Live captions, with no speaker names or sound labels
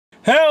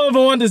Hello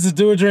everyone, this is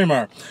Do a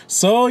Dreamer.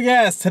 So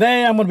yes,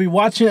 today I'm going to be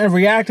watching and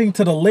reacting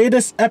to the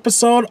latest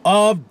episode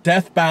of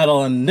Death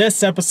Battle, and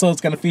this episode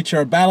is going to feature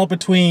a battle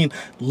between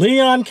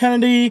Leon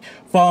Kennedy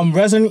from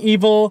Resident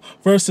Evil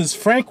versus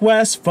Frank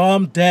West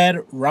from Dead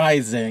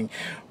Rising.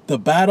 The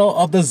battle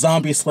of the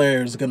zombie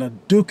slayers is going to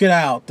duke it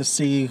out to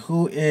see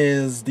who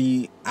is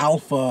the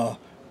alpha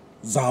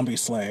zombie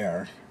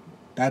slayer.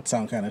 That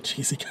sounds kind of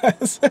cheesy,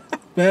 guys.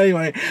 But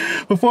anyway,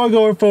 before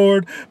going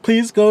forward,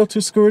 please go to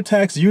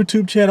ScrewAttack's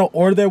YouTube channel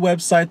or their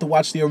website to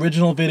watch the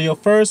original video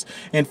first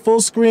in full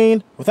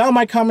screen without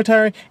my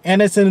commentary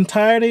and its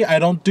entirety. I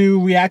don't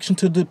do reaction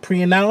to the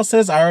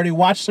pre-analysis. I already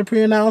watched the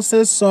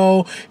pre-analysis,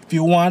 so if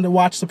you want to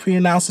watch the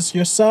pre-analysis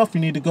yourself, you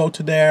need to go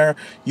to their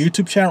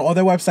YouTube channel or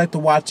their website to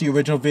watch the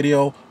original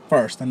video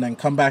first and then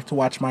come back to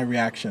watch my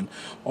reaction.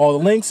 All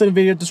the links in the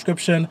video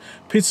description.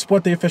 Please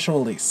support the official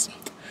release.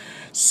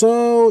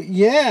 So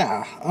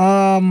yeah,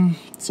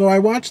 so I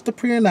watched the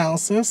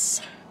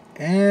pre-analysis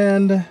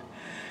and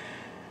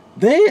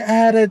they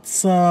added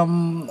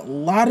some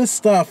lot of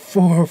stuff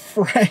for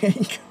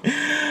Frank.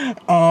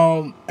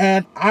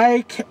 And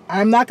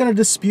I'm not going to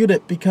dispute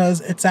it because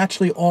it's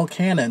actually all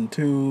canon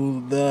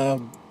to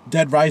the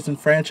Dead Rising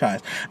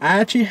franchise.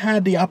 I actually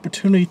had the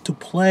opportunity to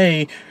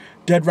play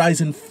Dead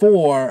Rising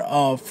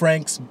 4,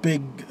 Frank's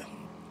big,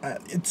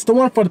 it's the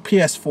one for the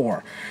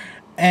PS4.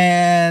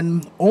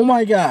 And oh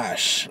my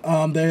gosh,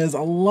 there's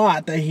a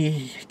lot that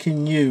he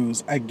can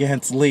use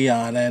against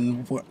Leon,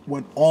 and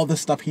what all the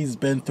stuff he's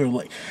been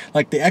through,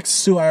 like the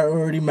exosuit I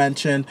already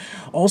mentioned,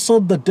 also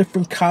the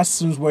different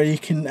costumes where he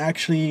can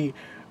actually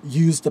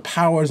use the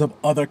powers of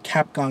other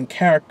Capcom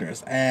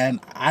characters. And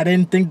I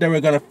didn't think they were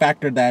going to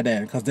factor that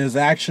in, because there's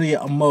actually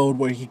a mode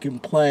where he can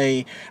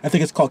play, I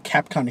think it's called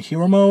Capcom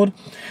Hero Mode,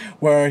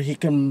 where he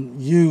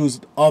can use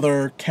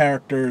other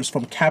characters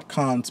from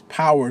Capcom's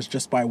powers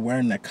just by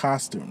wearing their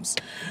costumes.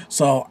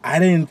 So I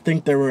didn't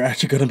think they were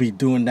actually going to be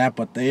doing that,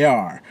 but they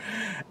are.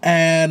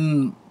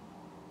 And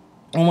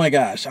oh my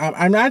gosh,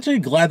 I'm actually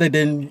glad they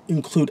didn't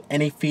include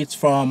any feats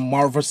from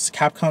Marvel vs.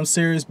 Capcom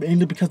series,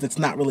 mainly because it's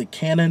not really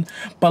canon.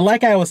 But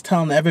like I was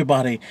telling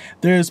everybody,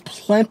 there's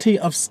plenty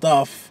of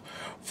stuff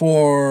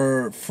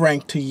for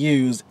Frank to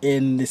use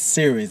in this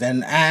series.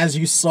 And as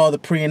you saw the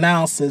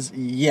pre-analysis,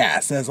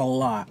 yes, there's a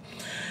lot.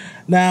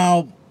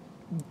 Now,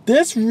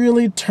 this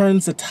really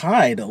turns the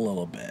tide a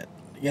little bit.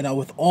 You know,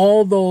 with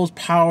all those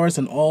powers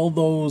and all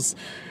those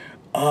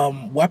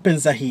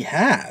weapons that he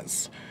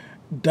has.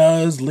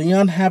 Does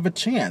Leon have a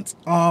chance?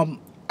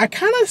 I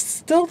kind of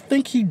still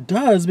think he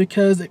does,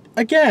 because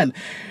again,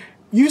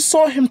 you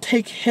saw him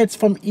take hits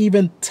from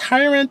even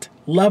tyrant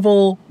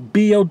level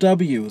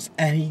BOWs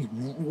and he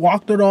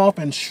walked it off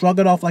and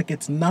shrugged it off like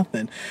it's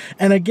nothing.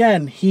 And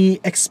again,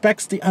 he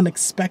expects the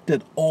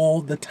unexpected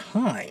all the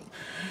time.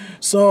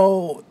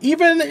 So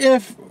even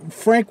if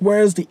Frank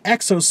wears the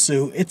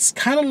exosuit, it's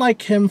kind of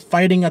like him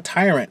fighting a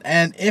tyrant.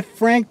 And if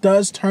Frank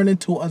does turn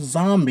into a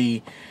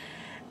zombie,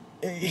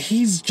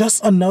 he's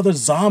just another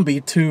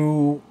zombie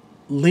to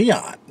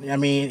Leon. I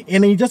mean,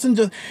 and he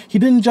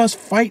didn't just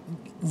fight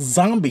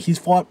zombie. He's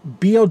fought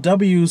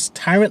BOWs,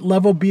 tyrant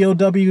level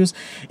BOWs,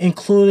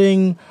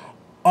 including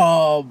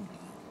Ouroboros,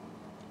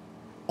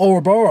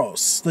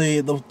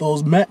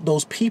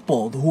 those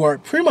people who are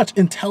pretty much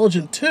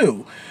intelligent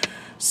too.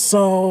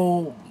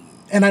 So,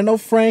 and I know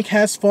Frank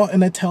has fought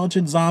an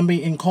intelligent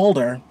zombie in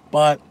Calder,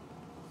 but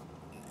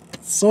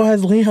so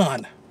has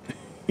Leon,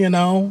 you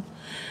know?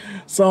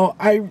 So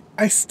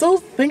I still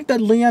think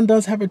that Leon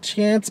does have a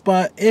chance,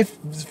 but if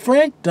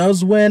Frank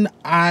does win,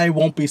 I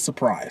won't be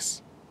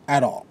surprised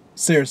at all.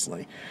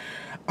 Seriously.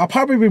 I'll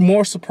probably be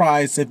more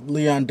surprised if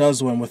Leon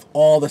does win with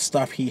all the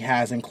stuff he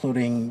has,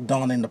 including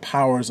donning the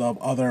powers of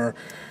other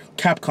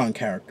Capcom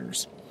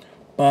characters.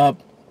 But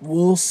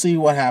we'll see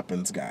what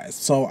happens, guys.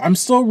 So I'm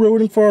still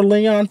rooting for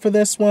Leon for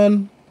this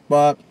one,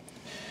 but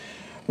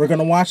we're going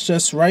to watch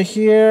this right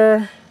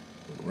here,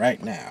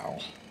 right now.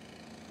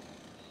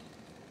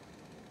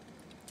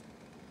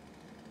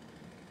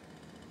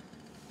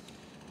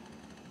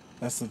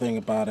 That's the thing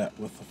about it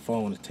with the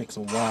phone. It takes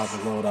a while to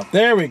load up.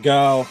 There we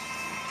go.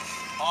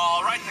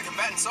 All right, the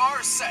combatants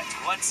are set.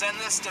 Let's end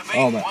this debate.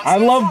 Oh man, I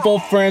love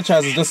both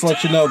franchises. Just to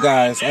let you know,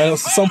 guys. I know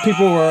some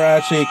people were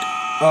actually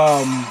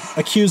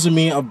accusing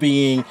me of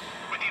being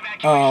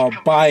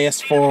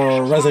biased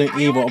for Resident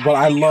Evil, but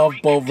I love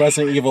both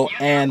Resident Evil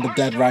and the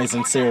Dead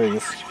Rising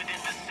series.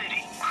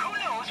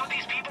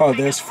 Oh,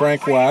 there's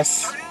Frank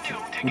West.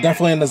 We're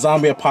definitely in the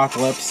zombie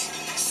apocalypse.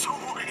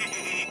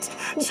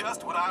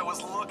 Just what I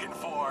was looking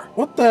for.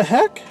 What the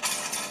heck?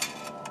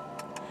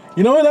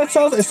 You know what that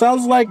sounds? It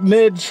sounds like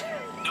Nidge.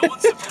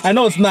 I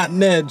know it's not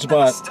Nidge,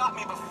 but Stop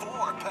me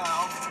before,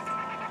 pal.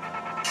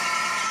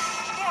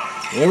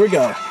 Here we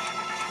go.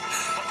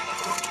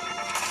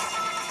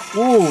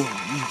 Ooh,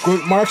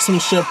 good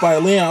marksmanship by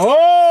Leon.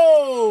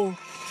 Oh!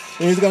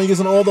 He's gonna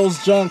use all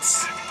those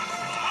junks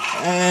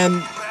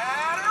and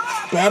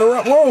batter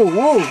up. Whoa,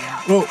 whoa,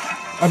 whoa!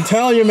 I'm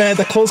telling you, man,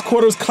 the close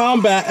quarters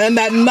combat and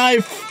that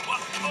knife,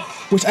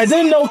 which I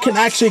didn't know can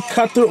actually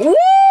cut through. Woo!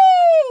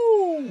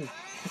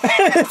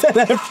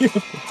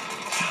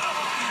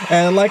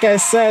 And like I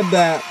said,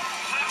 that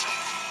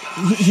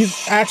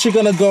he's actually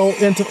gonna go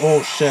into,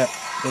 oh shit,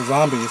 the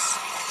zombies.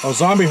 Oh,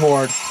 zombie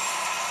horde.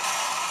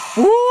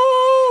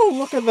 Woo!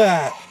 Look at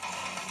that.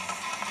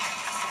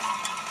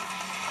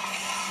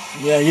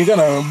 Yeah, you're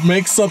gonna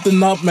make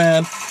something up,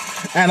 man.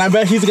 And I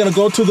bet he's gonna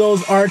go to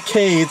those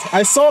arcades.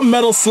 I saw a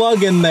Metal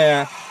Slug in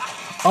there.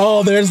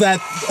 Oh, there's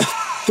that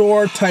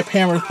Thor type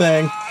hammer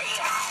thing,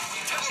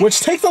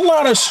 which takes a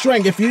lot of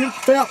strength. If you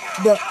felt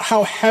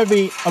how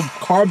heavy a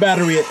car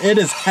battery it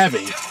is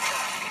heavy.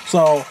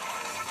 So,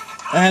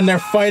 and they're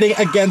fighting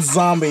against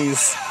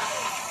zombies.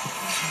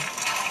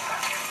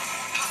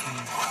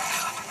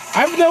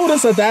 I've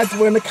noticed that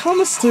when it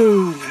comes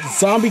to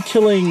zombie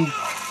killing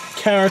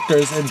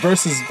characters in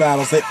versus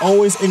battles, they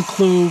always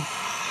include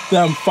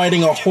them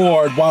fighting a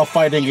horde while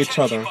fighting each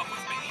other.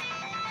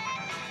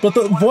 But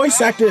the voice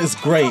actor is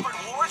great.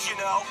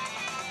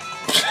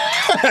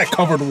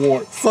 Covered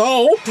wars.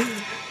 So,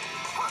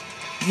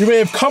 you may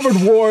have covered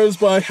wars,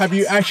 but have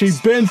you actually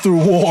been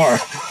through war?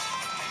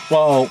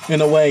 Well,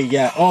 in a way,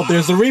 yeah. Oh,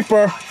 there's the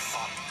Reaper.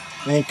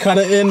 And cut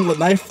it in with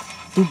knife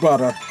through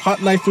butter.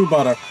 Hot knife through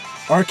butter.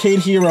 Arcade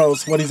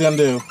Heroes, what he's gonna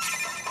do.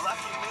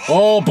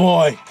 Oh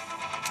boy.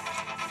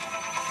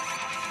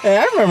 Hey,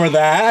 I remember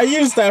that. I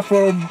used that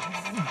for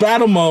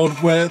battle mode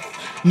with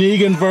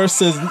Negan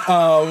versus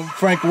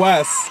Frank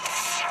West.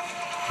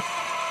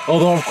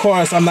 Although, of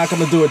course, I'm not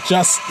gonna do it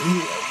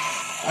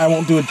I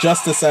won't do it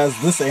justice as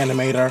this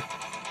animator.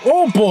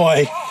 Oh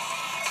boy.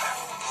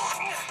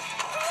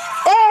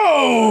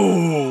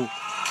 Oh!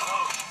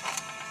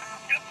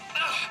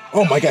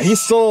 Oh my god, he's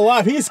still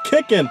alive. He's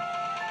kicking.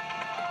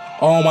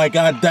 Oh my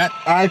god,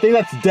 I think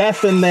that's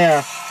death in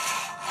there.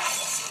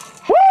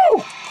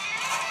 Woo!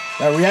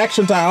 That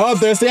reaction time. Oh,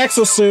 there's the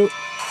exosuit.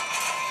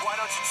 Why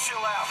don't you chill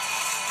out?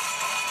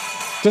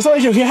 Just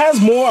like he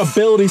has more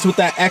abilities with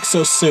that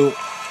exosuit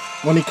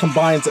when he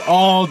combines it.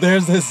 Oh,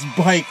 there's this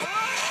bike.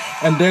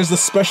 And there's the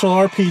special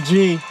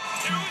RPG.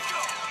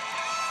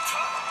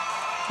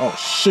 Oh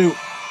shoot.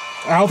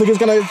 I don't think he's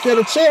gonna get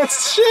a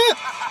chance. Shit!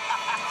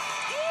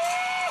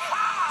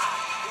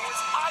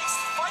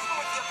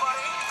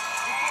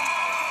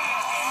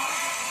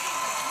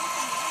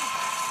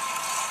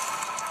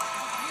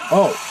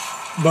 Oh,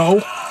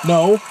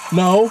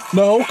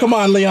 no. Come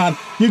on, Leon.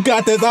 You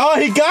got this. Oh,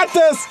 he got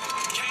this.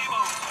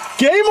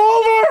 Game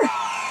over.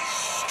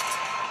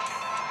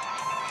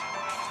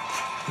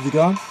 Is he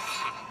gone?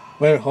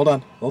 Wait, hold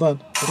on.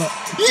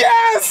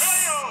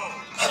 Yes!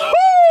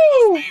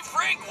 Woo!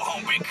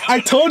 I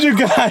told you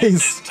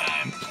guys.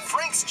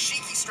 Frank's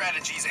cheeky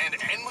strategies and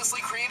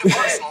endlessly creative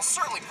arsenal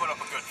certainly put up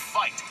a good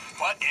fight.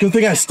 But good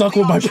thing I stuck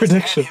with my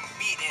prediction. Him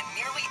beat in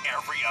nearly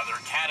every other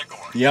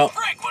category. Yep.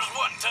 Frank was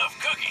one tough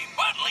cookie,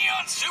 but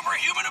Leon's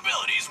superhuman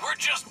abilities were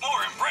just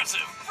more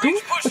impressive.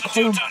 Frank pushed a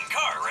 2-ton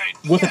car, right?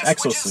 With an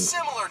Which is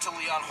exosuit. similar to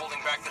Leon holding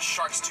back the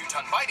shark's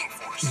 2-ton biting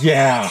force.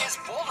 Yeah. His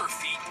boulder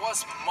feat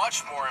was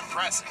much more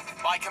impressive.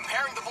 By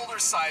comparing the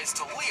boulder's size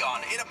to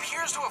Leon, it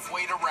appears to have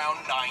weighed around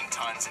 9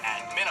 tons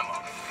at minimum.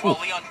 While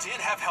Leon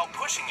did have help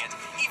pushing it,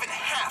 even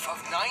half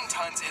of 9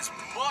 tons is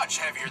much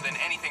heavier than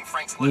anything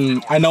Frank's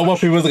lifted. I know what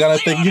people are gonna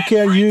think. You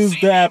can't use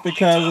that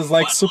because it's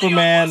like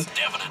Superman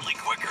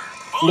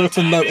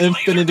lifting the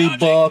Infinity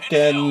Book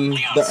and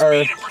the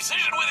Earth.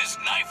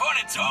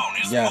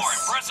 Yes.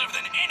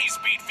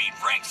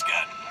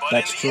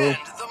 That's true.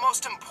 The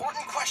most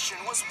important question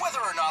was whether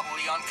or not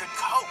Leon could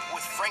cope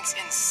with Frank's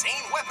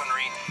insane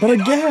weaponry But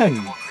and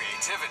again, unpredictable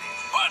creativity.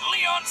 But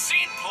Leon's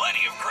seen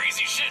plenty of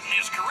crazy shit in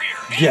his career.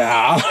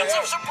 Yeah. Lots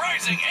of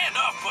surprising and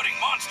off-putting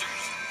monsters.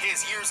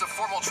 His years of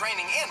formal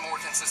training and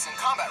more consistent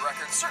combat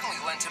records certainly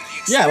lent him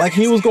the experience. yeah, like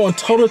he was going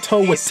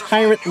toe-to-toe with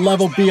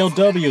tyrant-level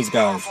BOWs,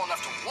 guys. Powerful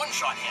enough to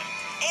one-shot him,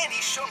 and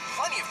he's shown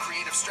plenty of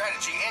creative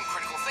strategy and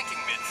critical thinking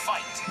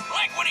mid-fight.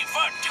 Like when he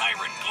fought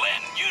Tyrant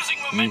Glenn, using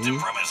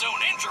momentum from his own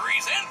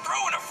injuries and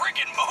throwing a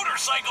freaking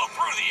motorcycle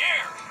through the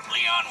air.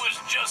 Leon was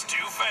just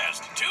too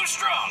fast, too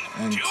strong,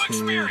 And too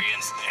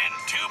experienced, and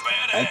too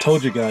badass. I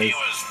told you guys. He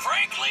was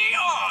frankly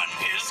on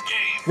his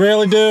game.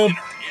 Really, dude?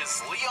 Winner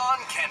is Leon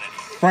Kennedy.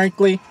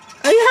 Frankly,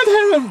 you had to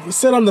have him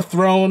sit on the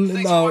throne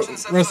in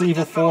Resident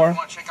Evil 4.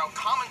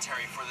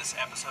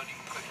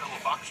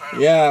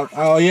 Yeah,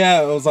 oh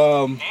yeah, it was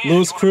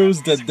Louis Cruz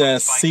did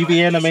this.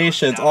 CV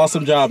Animations,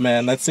 awesome job,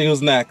 man. Let's see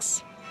who's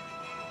next.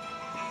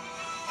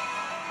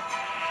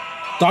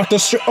 Dr.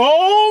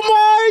 Oh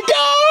my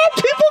God!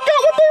 People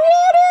got what they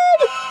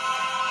wanted!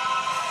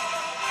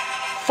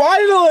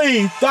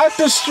 Finally,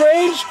 Doctor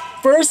Strange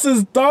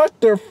versus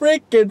Dr.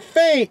 Freaking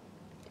Fate.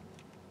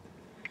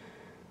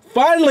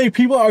 Finally,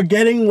 people are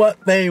getting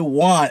what they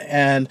want,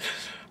 and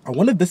I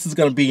wonder if this is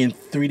going to be in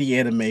 3D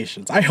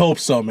animations. I hope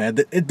so, man.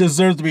 It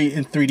deserves to be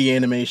in 3D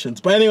animations.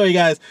 But anyway,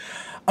 guys,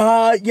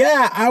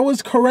 yeah, I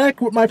was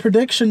correct with my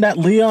prediction that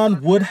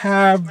Leon would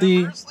have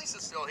the...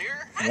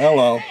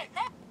 Hello.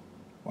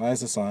 Why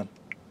is this on?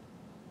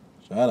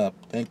 Shut up.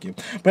 Thank you.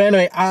 But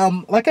anyway,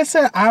 like I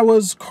said, I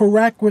was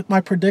correct with my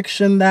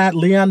prediction that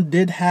Leon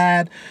did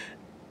have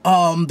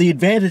the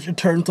advantage in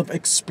terms of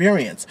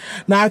experience.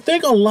 Now, I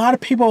think a lot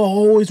of people are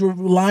always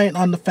reliant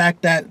on the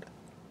fact that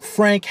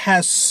Frank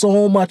has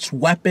so much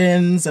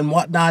weapons and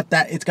whatnot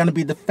that it's going to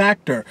be the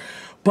factor.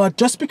 But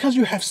just because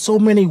you have so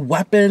many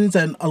weapons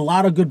and a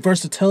lot of good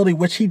versatility,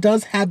 which he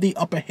does have the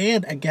upper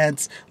hand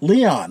against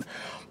Leon.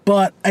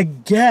 But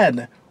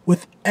again,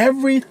 with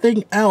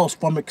everything else,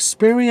 from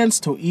experience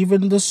to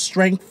even the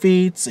strength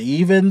feats,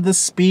 even the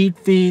speed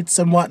feats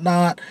and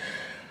whatnot,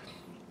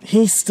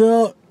 he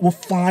still will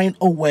find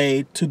a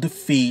way to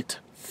defeat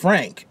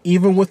Frank,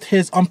 even with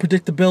his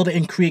unpredictability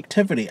and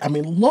creativity. I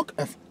mean, look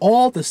at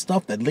all the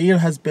stuff that Leon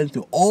has been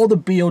through, all the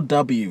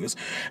BOWs,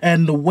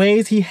 and the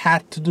ways he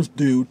had to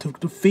do to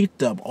defeat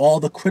them,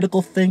 all the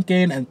critical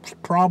thinking and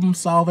problem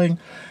solving.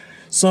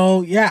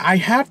 So yeah, I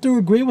have to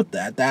agree with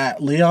that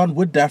Leon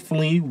would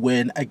definitely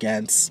win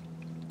against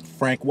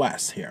Frank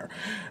West here.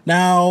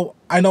 Now,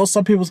 I know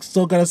some people are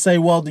still going to say,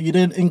 well, you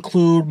didn't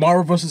include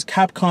Marvel vs.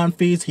 Capcom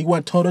feats. He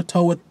went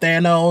toe-to-toe with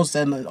Thanos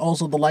and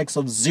also the likes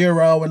of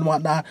Zero and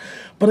whatnot.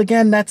 But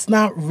again, that's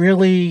not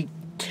really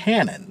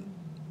canon.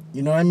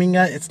 You know what I mean?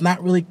 It's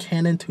not really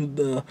canon to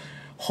the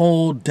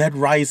whole Dead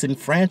Rising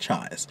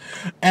franchise.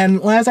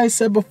 And as I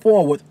said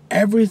before, with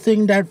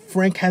everything that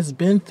Frank has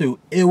been through,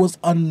 it was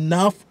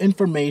enough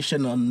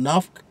information,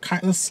 enough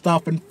kind of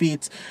stuff and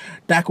feats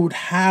that could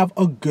have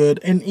a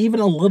good and even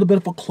a little bit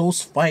of a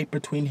close fight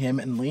between him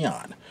and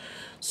Leon.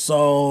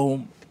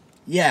 So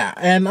yeah,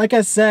 and like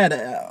I said,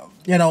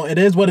 you know, it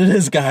is what it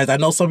is, guys. I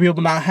know some people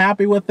are not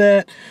happy with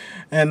it,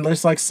 and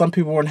there's like some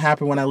people weren't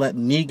happy when I let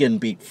Negan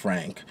beat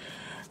Frank.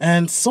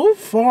 And so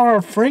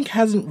far, Frank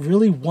hasn't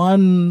really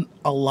won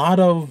a lot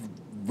of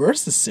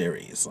Versus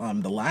series.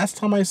 The last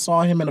time I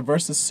saw him in a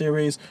Versus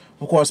series,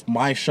 of course,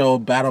 my show,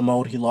 Battle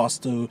Mode, he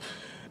lost to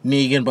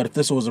Negan. But if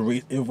this was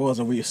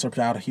a research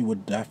out, he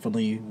would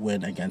definitely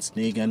win against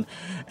Negan.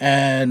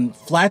 And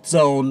Flat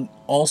Zone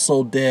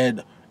also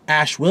did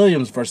Ash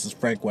Williams versus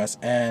Frank West,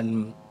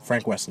 and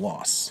Frank West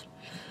lost.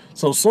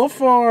 So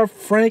far,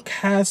 Frank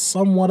has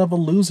somewhat of a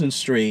losing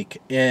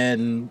streak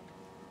in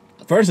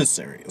Versus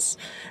series.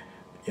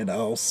 You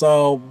know,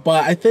 so,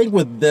 but I think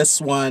with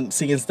this one,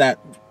 seeing as that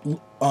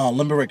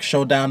Limerick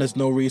Showdown is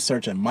no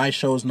research and my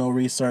show is no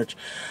research,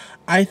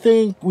 I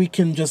think we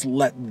can just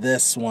let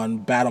this one,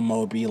 Battle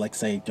Mode, be like,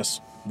 say,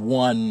 just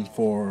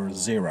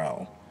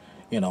 1-0.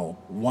 You know,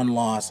 1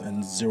 loss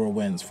and 0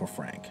 wins for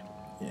Frank.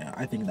 Yeah,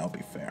 I think that would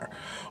be fair.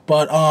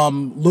 But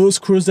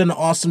Cruz did an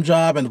awesome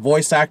job, and the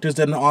voice actors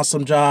did an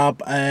awesome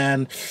job,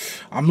 and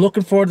I'm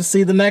looking forward to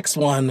see the next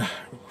one.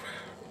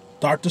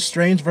 Doctor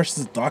Strange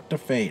versus Dr.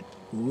 Fate.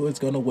 Who is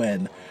going to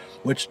win?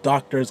 Which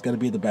doctor is going to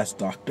be the best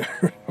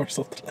doctor? Or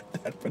something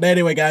like that. But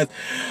anyway, guys,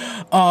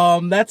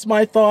 that's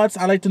my thoughts.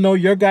 I'd like to know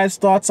your guys'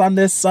 thoughts on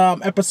this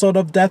episode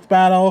of Death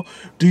Battle.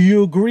 Do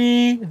you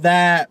agree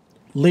that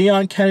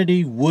Leon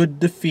Kennedy would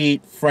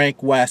defeat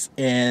Frank West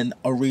in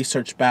a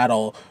research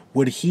battle?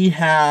 Would he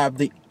have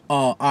the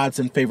odds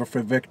in favor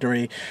for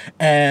victory?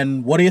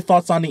 And what are your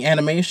thoughts on the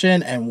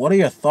animation? And what are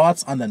your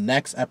thoughts on the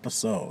next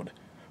episode?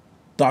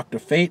 Dr.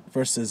 Fate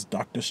versus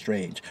Doctor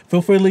Strange.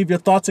 Feel free to leave your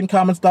thoughts and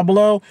comments down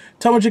below.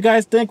 Tell me what you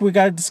guys think. We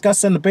got to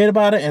discuss and debate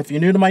about it. And if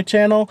you're new to my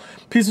channel,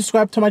 please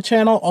subscribe to my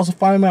channel. Also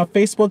follow me on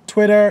Facebook,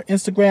 Twitter,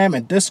 Instagram,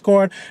 and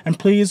Discord. And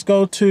please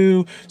go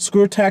to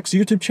ScrewAttack's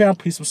YouTube channel.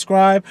 Please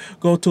subscribe.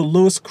 Go to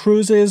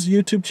Cruz's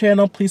YouTube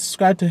channel. Please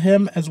subscribe to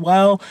him as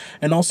well.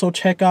 And also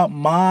check out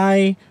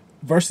my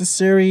Versus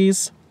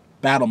series,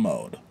 Battle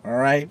Mode. All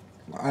right?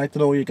 I'd like to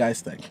know what you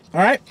guys think.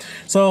 All right?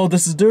 So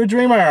this is Do a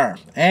Dreamer.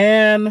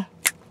 And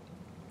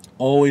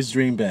always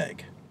dream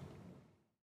big.